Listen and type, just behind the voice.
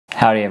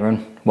Howdy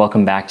everyone,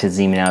 welcome back to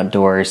Zeman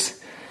Outdoors.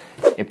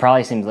 It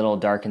probably seems a little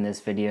dark in this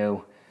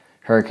video.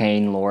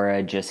 Hurricane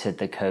Laura just hit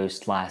the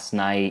coast last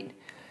night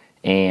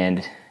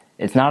and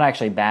it's not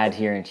actually bad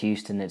here in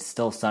Houston. It's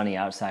still sunny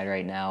outside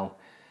right now.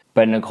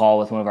 But in a call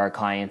with one of our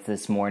clients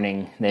this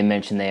morning, they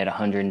mentioned they had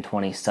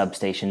 120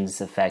 substations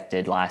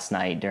affected last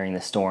night during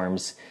the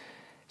storms.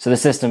 So the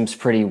system's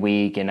pretty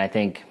weak, and I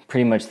think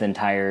pretty much the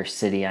entire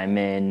city I'm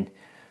in,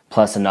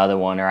 plus another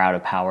one, are out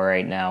of power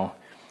right now.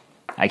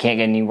 I can't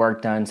get any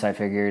work done, so I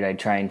figured I'd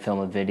try and film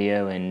a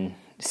video and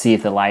see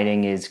if the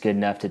lighting is good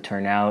enough to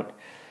turn out.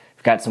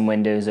 I've got some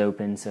windows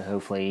open, so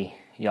hopefully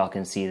y'all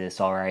can see this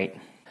all right.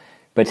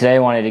 But today I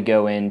wanted to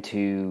go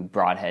into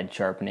broadhead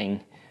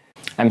sharpening.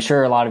 I'm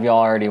sure a lot of y'all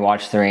already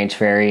watched The Ranch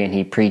Fairy, and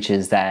he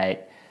preaches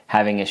that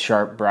having a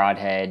sharp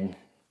broadhead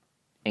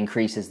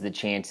increases the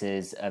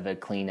chances of a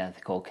clean,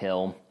 ethical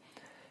kill.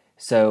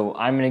 So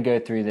I'm going to go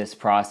through this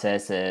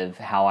process of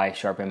how I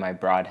sharpen my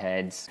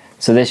broadheads.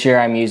 So this year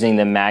I'm using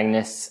the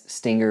Magnus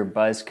Stinger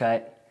buzz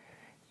cut.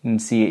 You can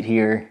see it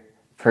here.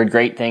 I've heard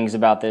great things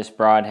about this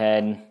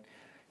broadhead.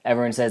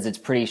 Everyone says it's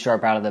pretty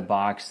sharp out of the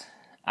box.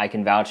 I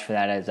can vouch for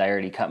that, as I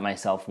already cut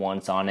myself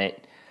once on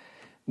it.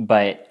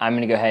 But I'm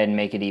going to go ahead and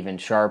make it even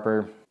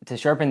sharper. To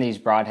sharpen these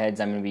broadheads,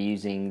 I'm going to be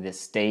using the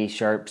Stay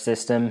Sharp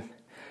system.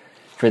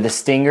 For the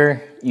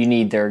Stinger, you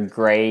need their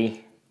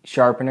gray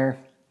sharpener.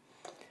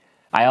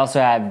 I also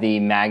have the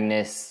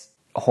Magnus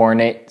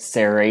Hornet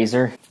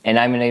Serrazer, and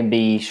I'm going to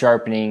be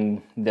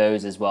sharpening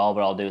those as well,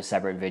 but I'll do a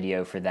separate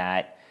video for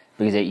that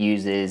because it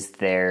uses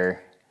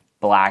their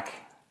black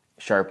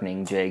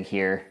sharpening jig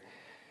here.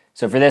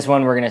 So for this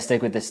one, we're going to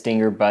stick with the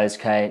Stinger buzz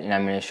cut, and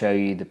I'm going to show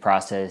you the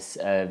process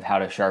of how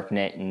to sharpen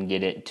it and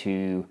get it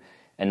to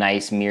a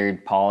nice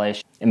mirrored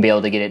polish and be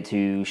able to get it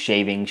to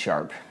shaving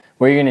sharp.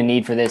 What you're going to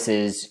need for this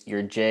is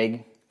your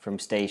jig from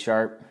Stay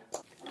Sharp.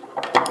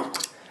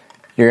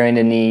 You're going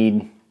to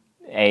need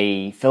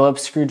a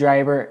Phillips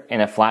screwdriver and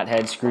a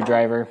flathead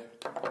screwdriver,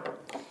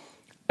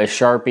 a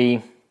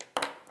Sharpie,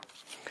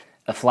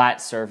 a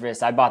flat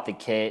surface. I bought the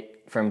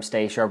kit from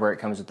Stay Sharp where it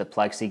comes with the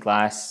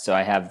plexiglass, so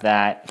I have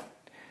that.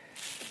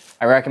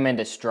 I recommend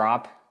a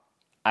strop.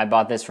 I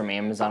bought this from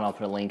Amazon. I'll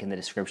put a link in the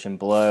description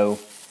below.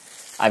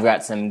 I've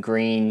got some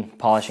green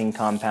polishing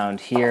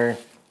compound here.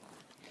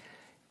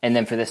 And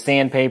then for the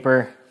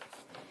sandpaper,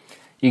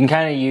 you can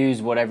kind of use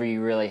whatever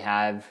you really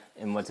have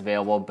and what's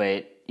available,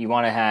 but you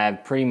want to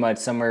have pretty much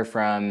somewhere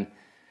from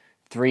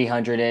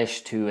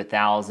 300-ish to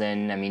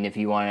 1,000. I mean, if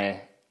you want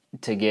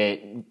to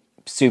get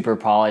super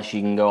polished,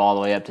 you can go all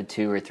the way up to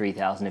 2,000 or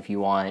 3,000 if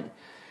you want.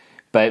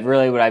 But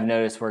really what I've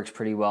noticed works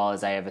pretty well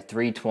is I have a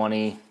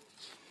 320,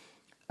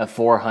 a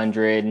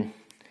 400, and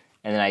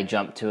then I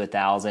jump to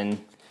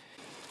 1,000.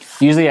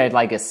 Usually I'd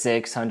like a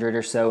 600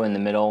 or so in the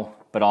middle,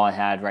 but all I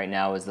had right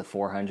now is the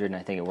 400, and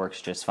I think it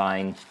works just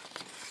fine.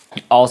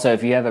 Also,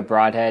 if you have a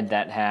broadhead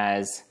that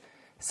has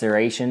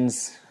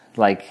serrations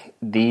like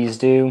these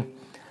do,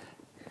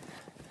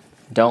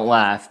 don't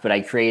laugh, but I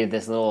created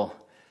this little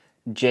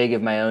jig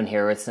of my own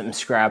here with some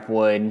scrap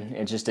wood.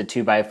 It's just a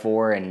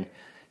 2x4, and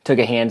took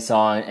a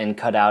handsaw and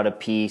cut out a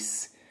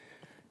piece,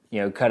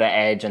 cut an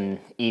edge on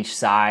each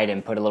side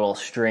and put a little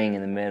string in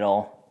the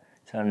middle.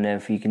 So I don't know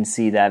if you can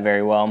see that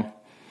very well,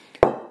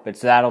 but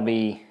so that'll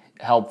be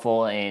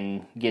helpful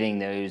in getting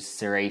those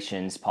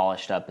serrations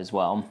polished up as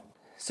well.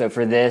 So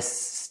for this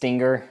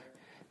Stinger,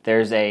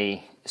 there's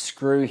a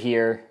screw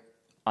here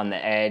on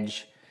the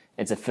edge.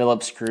 It's a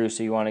Phillips screw,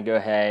 so you want to go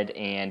ahead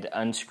and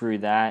unscrew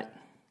that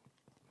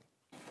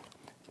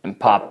and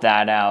pop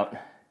that out.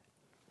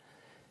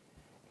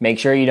 Make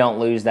sure you don't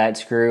lose that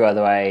screw,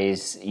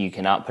 otherwise you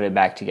cannot put it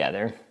back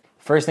together.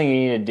 First thing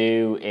you need to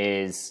do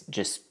is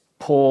just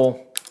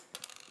pull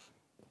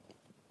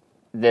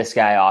this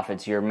guy off.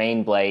 It's your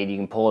main blade. You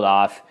can pull it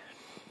off.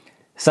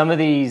 Some of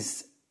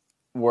these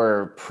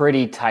were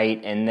pretty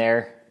tight in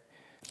there.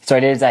 So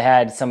what I did is I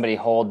had somebody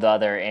hold the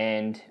other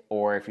end,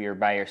 or if you're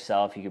by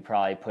yourself, you could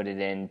probably put it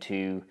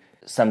into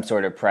some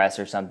sort of press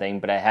or something,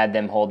 but I had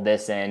them hold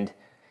this end.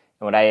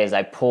 And what I did is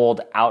I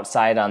pulled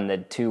outside on the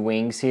two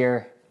wings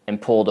here and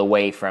pulled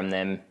away from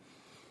them.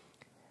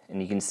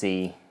 And you can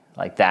see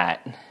like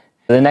that.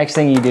 The next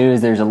thing you do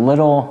is there's a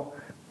little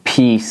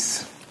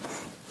piece.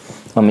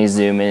 Let me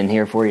zoom in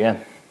here for you.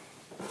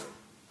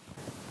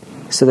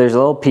 So there's a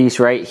little piece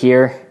right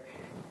here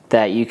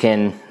that you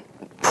can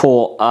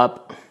pull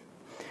up.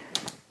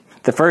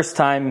 The first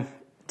time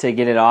to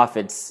get it off,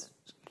 it's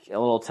a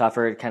little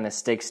tougher. It kind of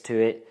sticks to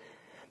it.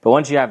 But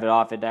once you have it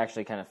off, it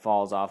actually kind of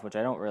falls off, which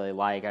I don't really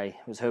like. I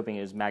was hoping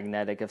it was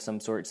magnetic of some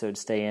sort so it'd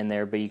stay in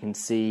there, but you can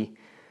see,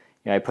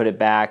 I put it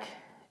back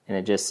and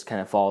it just kind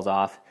of falls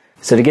off.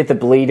 So to get the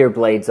bleeder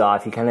blades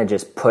off, you kind of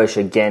just push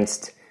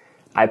against.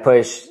 I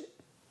push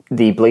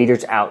the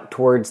bleeders out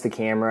towards the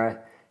camera,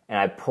 and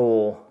I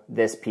pull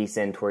this piece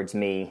in towards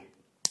me.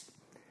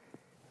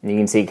 And you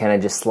can see it kind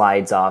of just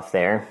slides off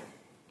there.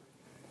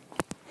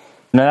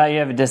 Now that you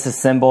have it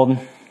disassembled,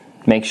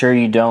 make sure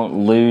you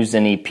don't lose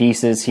any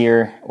pieces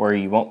here or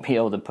you won't be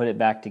able to put it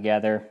back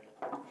together.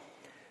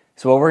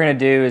 So what we're going to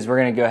do is we're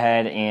going to go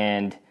ahead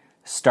and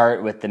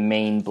start with the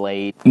main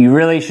blade. You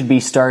really should be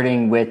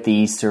starting with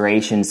the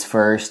serrations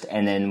first,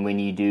 and then when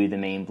you do the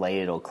main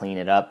blade, it'll clean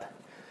it up.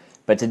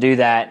 But to do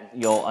that,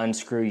 you'll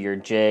unscrew your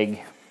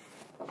jig.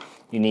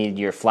 You need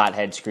your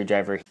flathead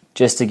screwdriver.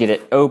 Just to get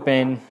it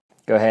open,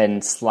 go ahead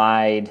and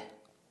slide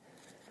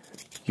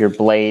your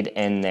blade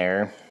in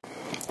there.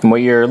 And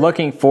what you're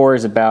looking for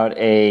is about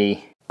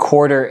a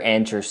 1/4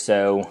 inch or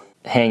so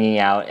hanging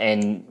out,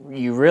 and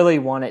you really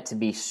want it to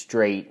be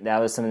straight. That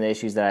was some of the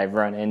issues that I've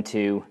run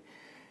into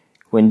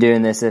when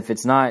doing this. If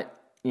it's not,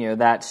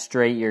 that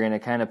straight, you're going to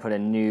kind of put a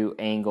new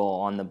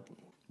angle on the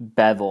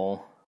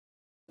bevel.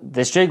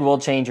 This jig will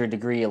change your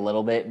degree a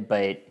little bit,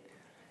 but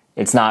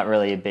it's not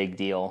really a big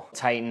deal.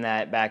 Tighten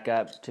that back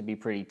up to be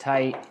pretty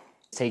tight.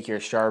 Take your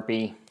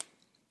Sharpie,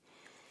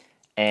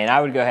 and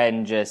I would go ahead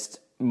and just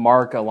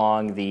mark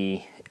along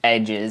the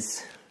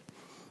edges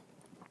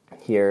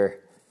here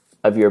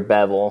of your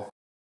bevel.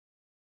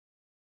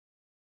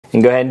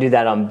 And go ahead and do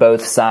that on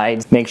both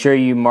sides. Make sure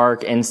you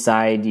mark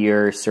inside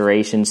your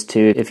serrations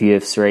too, if you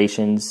have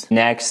serrations.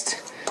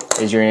 Next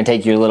is you're gonna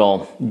take your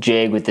little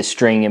jig with the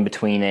string in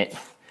between it,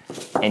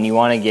 and you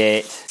wanna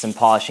get some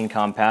polishing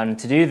compound. And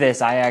to do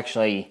this, I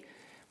actually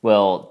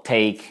will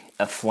take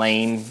a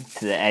flame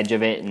to the edge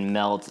of it and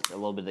melt a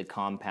little bit of the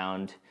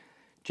compound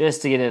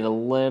just to get it a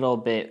little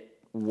bit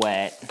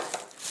wet.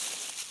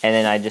 And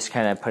then I just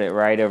kind of put it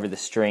right over the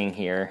string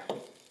here.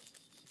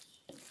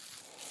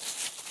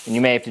 And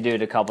you may have to do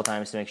it a couple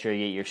times to make sure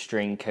you get your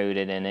string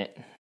coated in it.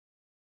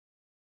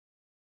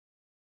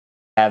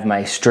 I have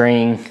my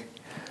string.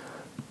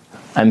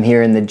 I'm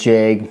here in the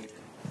jig.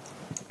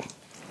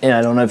 And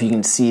I don't know if you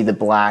can see the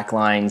black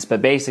lines,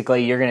 but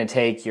basically you're going to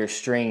take your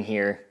string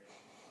here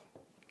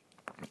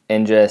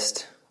and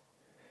just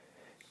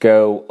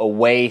go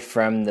away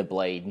from the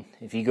blade.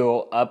 If you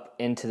go up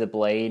into the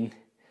blade,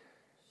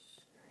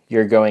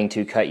 you're going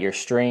to cut your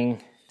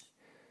string.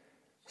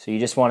 So you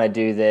just want to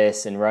do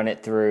this and run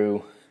it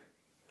through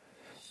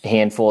a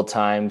handful of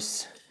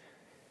times.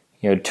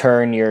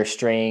 Turn your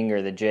string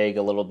or the jig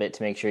a little bit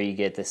to make sure you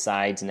get the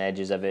sides and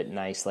edges of it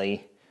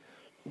nicely.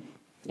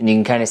 And you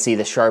can kind of see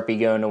the Sharpie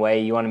going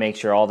away. You want to make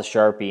sure all the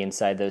Sharpie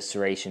inside those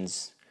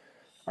serrations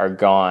are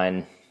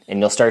gone,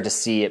 and you'll start to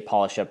see it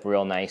polish up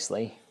real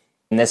nicely.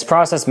 And this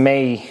process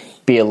may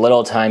be a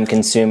little time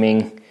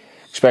consuming,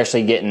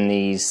 especially getting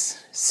these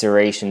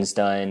serrations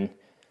done,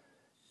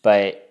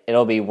 but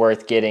it'll be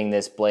worth getting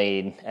this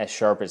blade as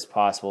sharp as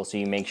possible so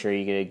you make sure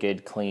you get a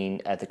good,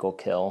 clean, ethical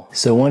kill.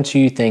 So once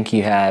you think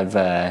you have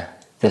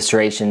the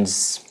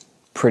serrations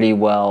pretty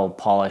well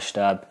polished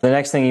up, the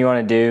next thing you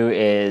want to do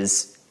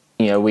is,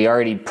 we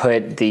already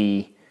put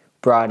the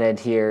broadhead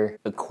here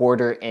a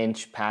 1/4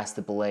 inch past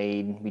the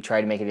blade. We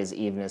try to make it as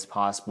even as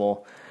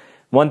possible.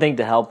 One thing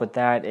to help with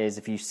that is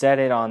if you set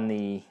it on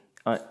the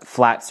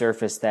flat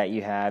surface that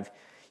you have,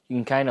 you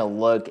can kind of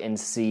look and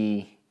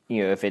see,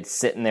 if it's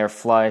sitting there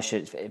flush,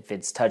 if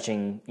it's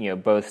touching,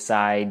 both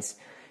sides.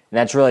 And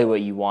that's really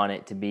what you want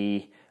it to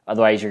be.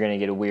 Otherwise, you're going to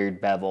get a weird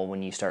bevel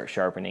when you start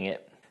sharpening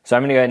it. So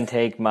I'm going to go ahead and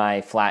take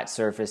my flat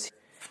surface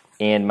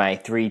and my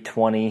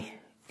 320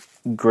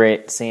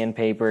 grit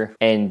sandpaper.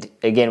 And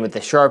again, with the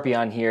Sharpie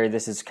on here,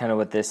 this is kind of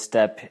what this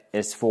step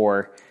is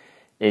for,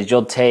 is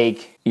you'll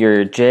take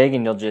your jig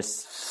and you'll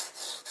just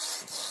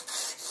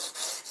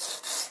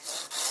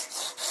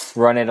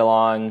run it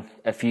along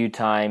a few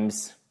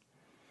times.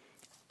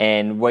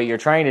 And what you're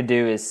trying to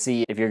do is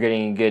see if you're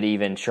getting a good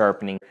even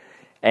sharpening.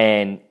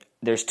 And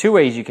there's two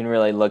ways you can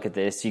really look at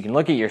this. You can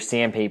look at your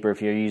sandpaper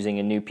if you're using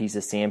a new piece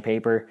of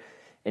sandpaper,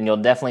 and you'll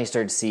definitely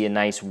start to see a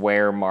nice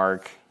wear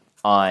mark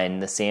on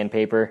the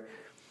sandpaper.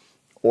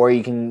 Or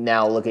you can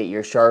now look at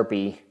your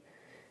Sharpie,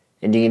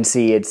 and you can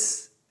see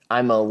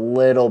I'm a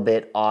little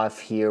bit off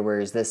here,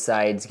 whereas this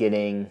side's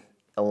getting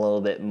a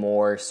little bit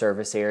more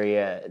surface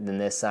area than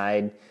this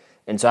side.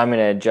 And so I'm going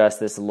to adjust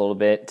this a little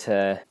bit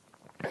to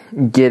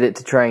get it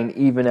to try and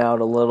even out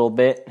a little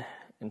bit.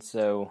 And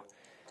so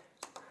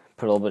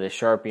put a little bit of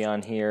Sharpie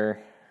on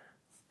here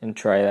and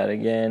try that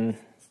again.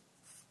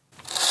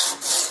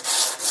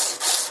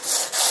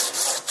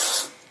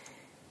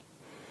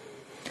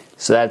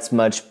 So that's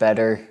much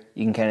better.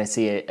 You can kind of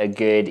see a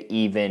good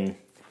even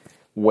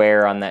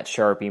wear on that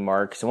Sharpie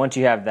mark. So once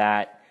you have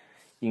that,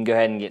 you can go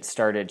ahead and get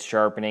started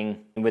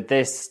sharpening. And with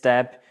this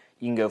step,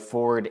 you can go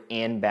forward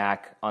and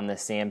back on the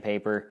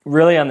sandpaper.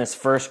 Really on this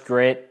first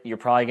grit, you're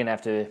probably gonna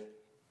have to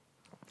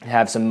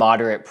have some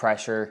moderate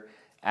pressure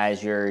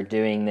as you're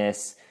doing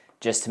this,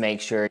 just to make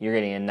sure you're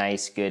getting a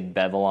nice good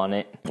bevel on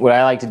it. What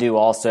I like to do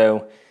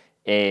also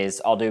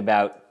is I'll do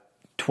about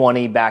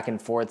 20 back and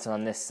forths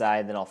on this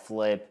side, then I'll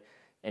flip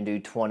and do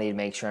 20 to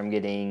make sure I'm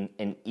getting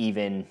an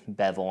even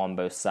bevel on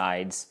both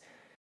sides.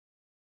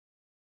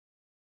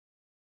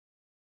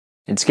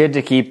 It's good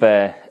to keep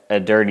a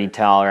dirty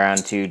towel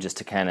around too, just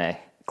to kind of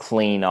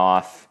clean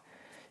off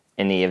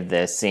any of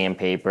the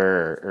sandpaper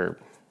or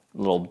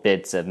little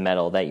bits of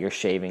metal that you're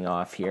shaving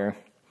off here.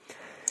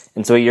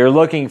 And so what you're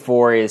looking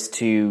for is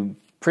to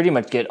pretty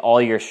much get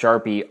all your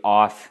Sharpie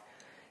off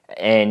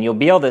And you'll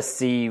be able to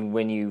see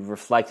when you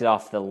reflect it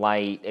off the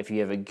light if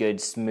you have a good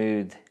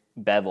smooth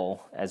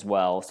bevel as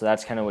well. So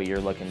that's kind of what you're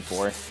looking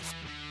for.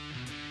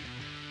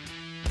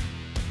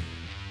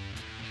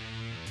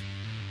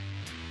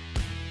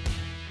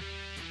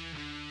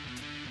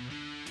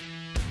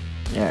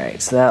 All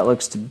right, so that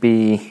looks to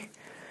be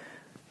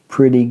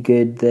pretty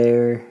good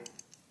there.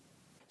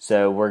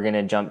 So we're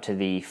gonna jump to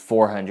the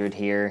 400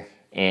 here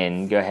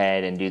and go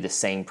ahead and do the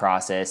same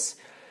process.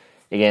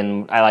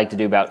 Again, I like to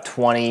do about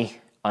 20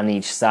 on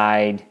each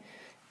side,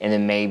 and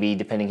then maybe,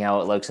 depending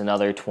how it looks,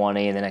 another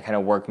 20, and then I kind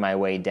of work my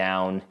way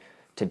down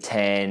to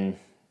 10,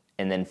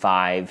 and then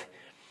 5.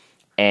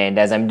 And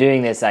as I'm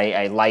doing this,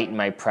 I lighten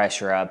my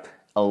pressure up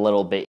a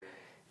little bit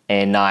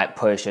and not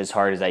push as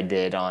hard as I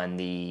did on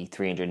the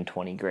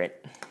 320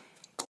 grit.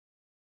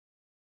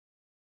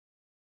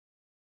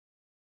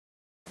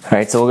 All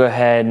right, so we'll go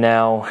ahead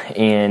now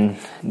and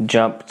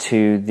jump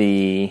to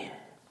the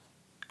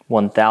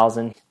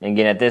 1000. And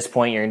again, at this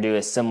point, you're gonna do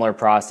a similar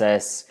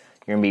process.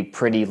 You're gonna be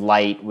pretty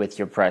light with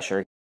your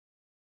pressure.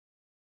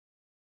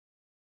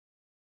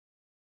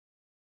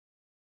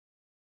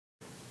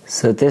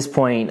 So at this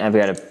point, I've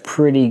got a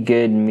pretty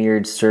good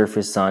mirrored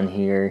surface on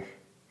here.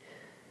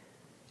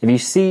 If you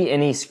see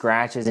any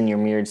scratches in your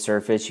mirrored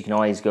surface, you can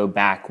always go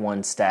back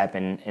one step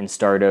and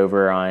start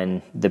over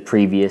on the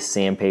previous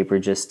sandpaper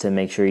just to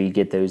make sure you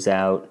get those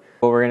out.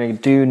 What we're gonna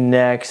do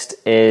next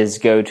is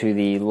go to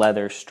the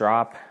leather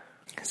strop.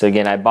 So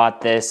again, I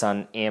bought this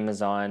on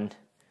Amazon,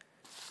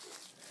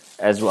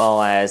 as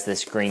well as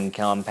this green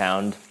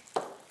compound.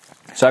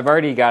 So I've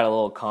already got a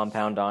little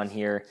compound on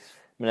here.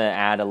 I'm gonna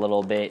add a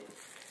little bit.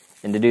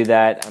 And to do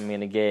that, I'm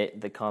gonna get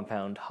the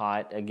compound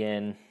hot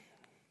again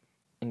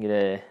and get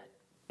a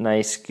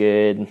nice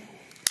good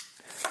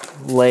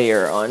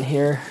layer on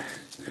here.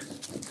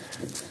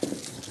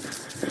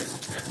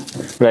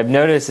 What I've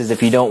noticed is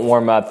if you don't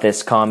warm up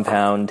this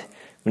compound,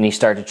 when you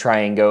start to try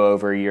and go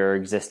over your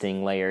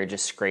existing layer, it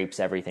just scrapes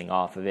everything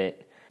off of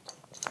it.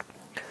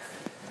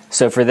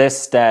 So for this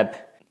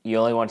step, you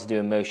only want to do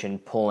a motion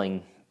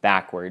pulling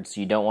backwards.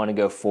 You don't want to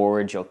go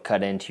forwards. You'll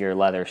cut into your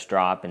leather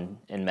strop and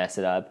mess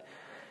it up.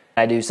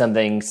 I do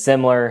something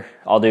similar.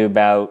 I'll do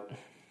about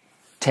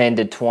 10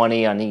 to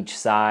 20 on each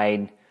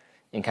side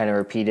and kind of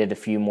repeat it a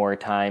few more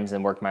times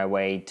and work my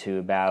way to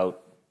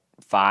about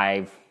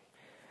 5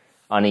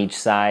 on each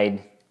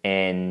side.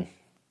 And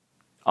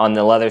on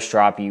the leather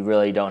strop, you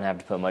really don't have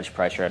to put much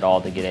pressure at all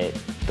to get it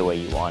the way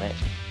you want it.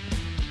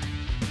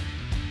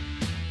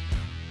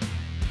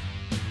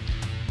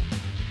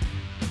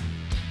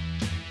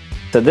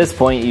 So at this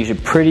point, you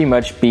should pretty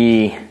much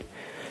be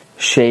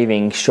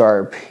shaving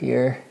sharp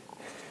here.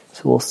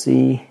 So we'll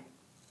see.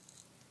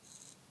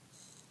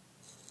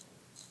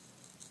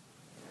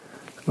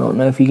 I don't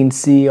know if you can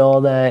see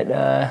all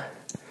that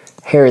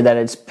hair that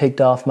it's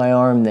picked off my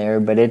arm there,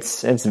 but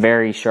it's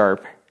very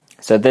sharp.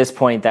 So at this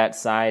point, that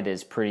side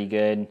is pretty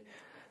good.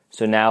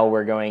 So now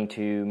we're going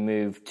to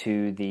move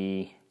to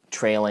the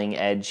trailing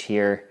edge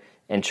here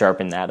and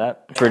sharpen that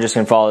up. So we're just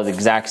gonna follow the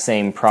exact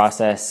same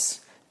process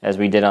as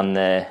we did on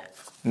the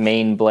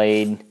main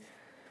blade.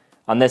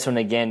 On this one,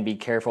 again, be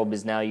careful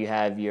because now you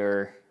have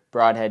your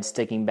broadhead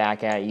sticking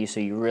back at you, so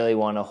you really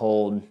want to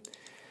hold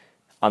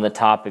on the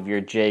top of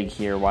your jig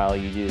here while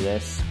you do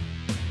this.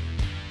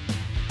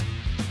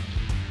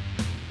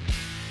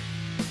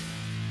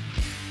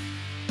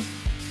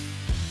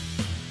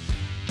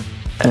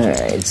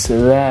 Alright,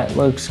 so that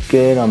looks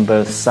good on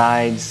both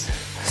sides.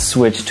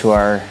 Switch to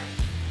our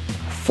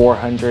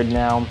 400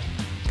 now.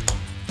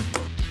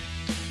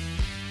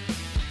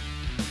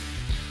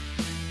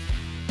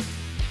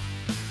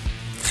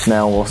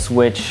 Now we'll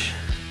switch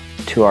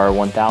to our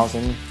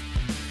 1000.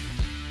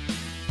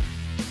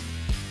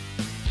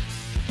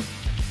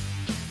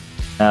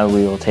 Now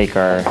we will take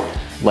our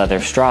leather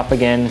strop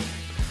again.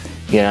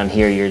 Again, on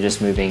here you're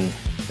just moving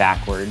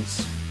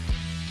backwards.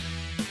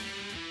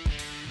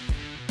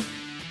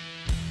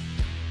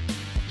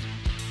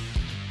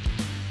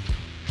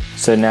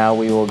 So now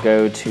we will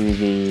go to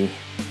the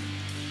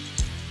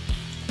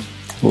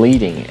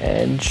leading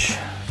edge.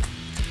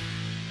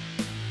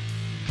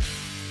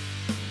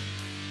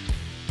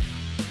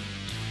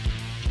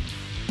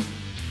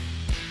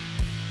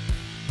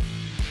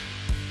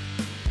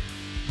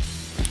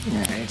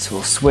 Alright, so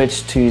we'll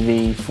switch to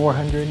the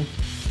 400.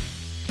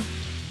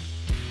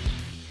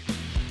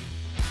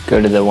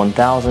 Go to the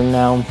 1000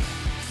 now.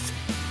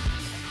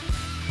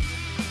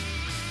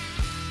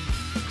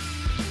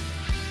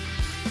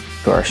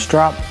 To our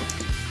strop.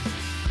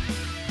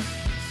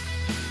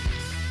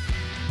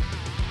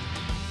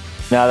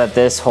 Now that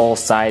this whole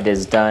side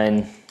is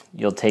done,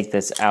 you'll take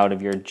this out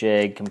of your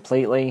jig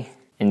completely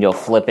and you'll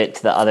flip it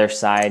to the other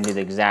side, do the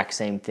exact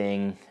same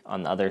thing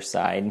on the other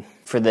side.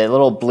 For the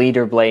little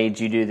bleeder blades,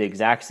 you do the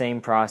exact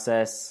same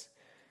process.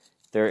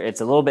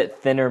 It's a little bit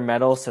thinner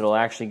metal, so it'll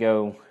actually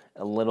go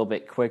a little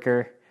bit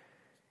quicker.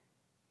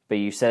 But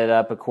you set it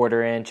up a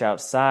 1/4 inch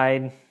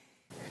outside.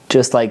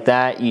 Just like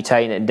that, you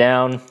tighten it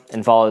down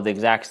and follow the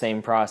exact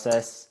same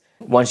process.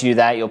 Once you do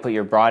that, you'll put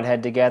your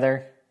broadhead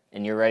together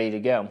and you're ready to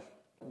go.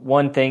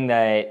 One thing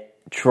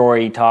that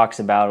Troy talks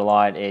about a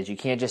lot is you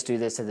can't just do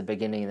this at the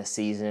beginning of the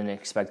season and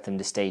expect them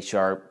to stay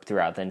sharp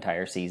throughout the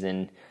entire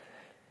season.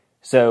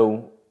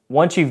 So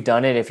once you've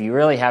done it, if you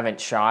really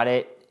haven't shot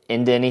it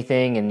into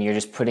anything and you're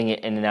just putting it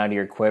in and out of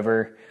your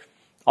quiver,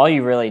 all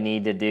you really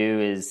need to do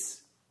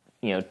is,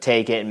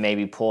 take it and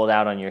maybe pull it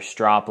out on your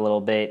strop a little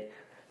bit.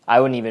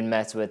 I wouldn't even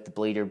mess with the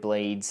bleeder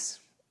blades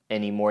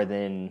any more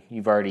than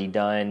you've already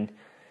done.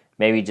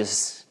 Maybe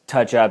just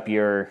touch up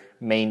your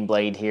main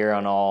blade here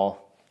on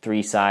all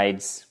 3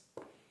 sides.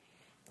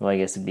 Well, I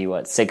guess it'd be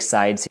 6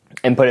 sides,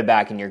 and put it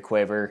back in your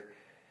quiver.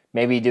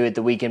 Maybe do it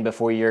the weekend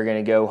before you're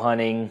going to go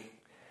hunting.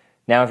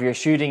 Now, if you're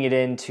shooting it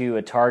into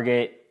a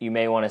target, you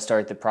may want to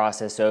start the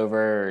process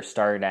over or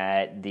start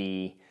at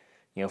the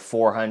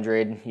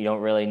 400. You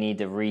don't really need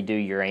to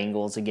redo your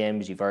angles again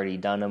because you've already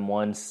done them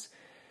once.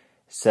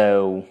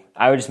 So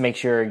I would just make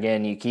sure,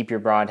 again, you keep your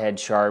broadhead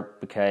sharp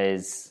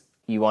because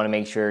you want to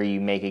make sure you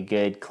make a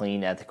good,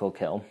 clean, ethical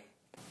kill.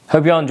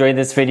 Hope you all enjoyed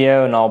this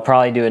video, and I'll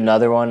probably do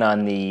another one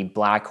on the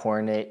Black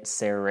Hornet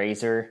Sarah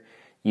Razor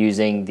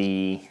using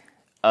the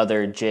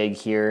other jig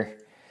here.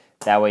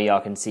 That way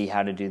y'all can see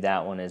how to do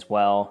that one as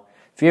well.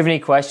 If you have any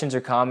questions or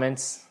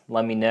comments,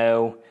 let me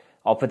know.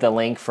 I'll put the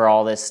link for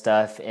all this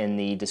stuff in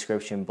the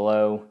description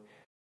below.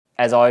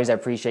 As always, I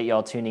appreciate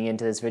y'all tuning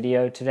into this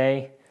video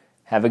today.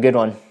 Have a good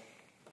one.